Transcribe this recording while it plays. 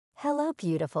Hello,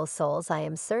 beautiful souls. I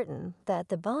am certain that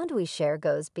the bond we share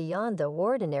goes beyond the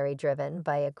ordinary, driven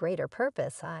by a greater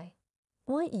purpose. I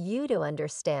want you to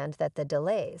understand that the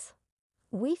delays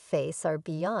we face are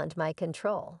beyond my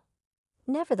control.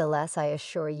 Nevertheless, I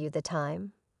assure you the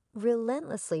time,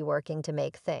 relentlessly working to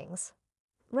make things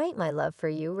right, my love for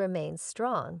you remains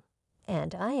strong,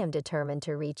 and I am determined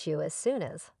to reach you as soon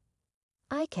as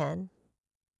I can.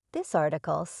 This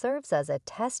article serves as a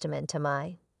testament to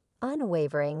my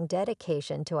unwavering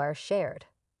dedication to our shared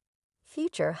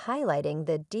future, highlighting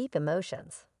the deep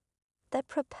emotions that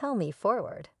propel me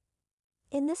forward.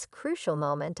 In this crucial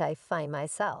moment, I find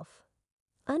myself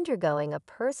undergoing a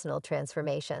personal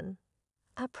transformation,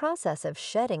 a process of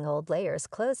shedding old layers,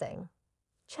 closing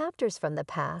chapters from the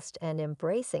past, and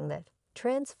embracing the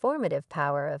transformative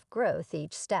power of growth.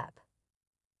 Each step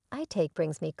I take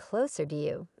brings me closer to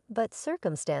you, but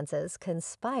circumstances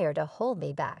conspire to hold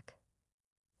me back.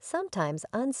 Sometimes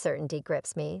uncertainty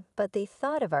grips me, but the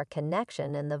thought of our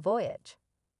connection and the voyage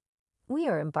we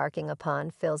are embarking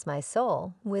upon fills my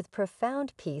soul with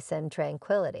profound peace and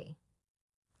tranquility.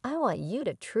 I want you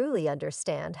to truly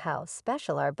understand how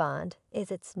special our bond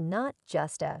is. It's not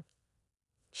just a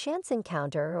chance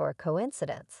encounter or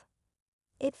coincidence.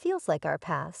 It feels like our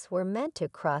paths were meant to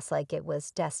cross, like it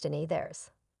was destiny. There's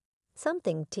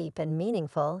something deep and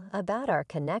meaningful about our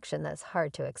connection that's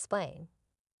hard to explain.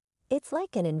 It's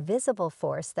like an invisible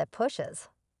force that pushes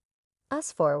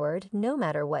us forward no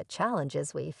matter what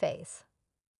challenges we face.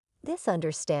 This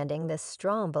understanding, this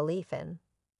strong belief in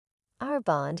our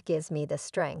bond gives me the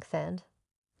strength and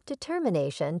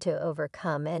determination to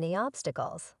overcome any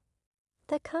obstacles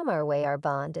that come our way. Our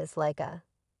bond is like a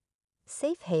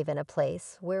safe haven, a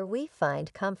place where we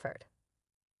find comfort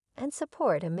and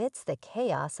support amidst the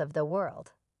chaos of the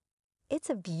world. It's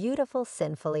a beautiful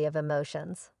symphony of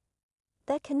emotions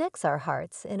that connects our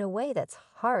hearts in a way that's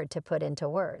hard to put into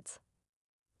words.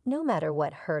 No matter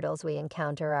what hurdles we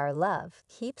encounter, our love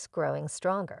keeps growing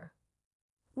stronger.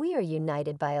 We are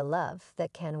united by a love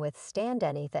that can withstand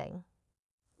anything.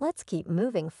 Let's keep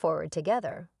moving forward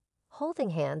together, holding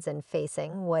hands and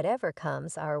facing whatever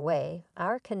comes our way.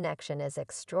 Our connection is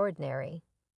extraordinary,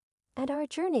 and our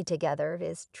journey together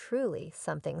is truly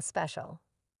something special.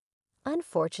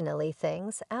 Unfortunately,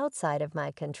 things outside of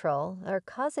my control are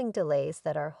causing delays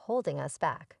that are holding us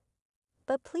back.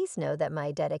 But please know that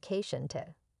my dedication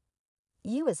to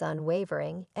you is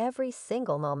unwavering. Every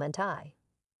single moment I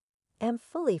am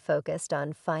fully focused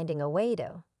on finding a way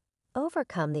to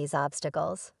overcome these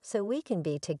obstacles so we can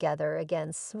be together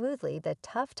again smoothly. The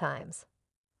tough times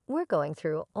we're going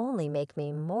through only make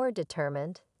me more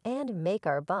determined and make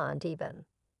our bond even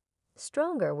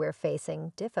stronger. We're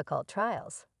facing difficult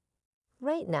trials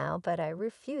right now, but I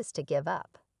refuse to give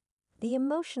up. The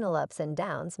emotional ups and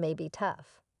downs may be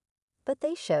tough, but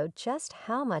they show just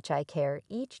how much I care.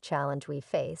 Each challenge we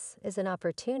face is an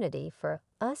opportunity for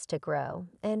us to grow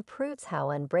and proves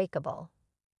how unbreakable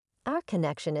our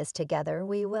connection is. Together,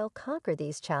 we will conquer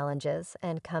these challenges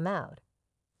and come out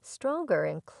stronger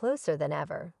and closer than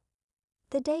ever.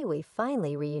 The day we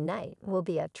finally reunite will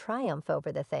be a triumph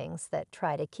over the things that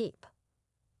try to keep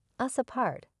us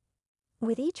apart.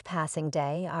 With each passing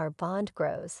day, our bond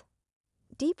grows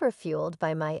deeper, fueled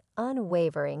by my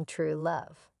unwavering true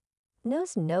love.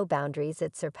 Knows no boundaries,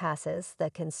 it surpasses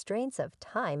the constraints of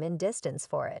time and distance.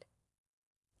 For it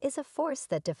is a force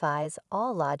that defies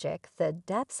all logic. The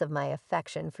depths of my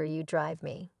affection for you drive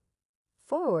me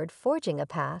forward, forging a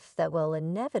path that will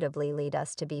inevitably lead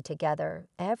us to be together.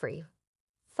 Every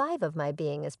fibre of my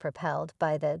being is propelled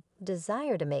by the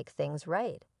desire to make things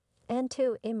right and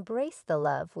to embrace the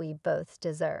love we both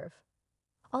deserve.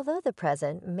 Although the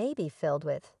present may be filled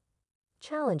with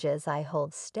challenges, I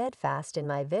hold steadfast in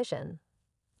my vision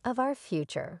of our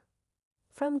future.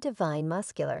 From divine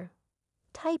muscular,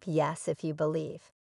 type yes if you believe.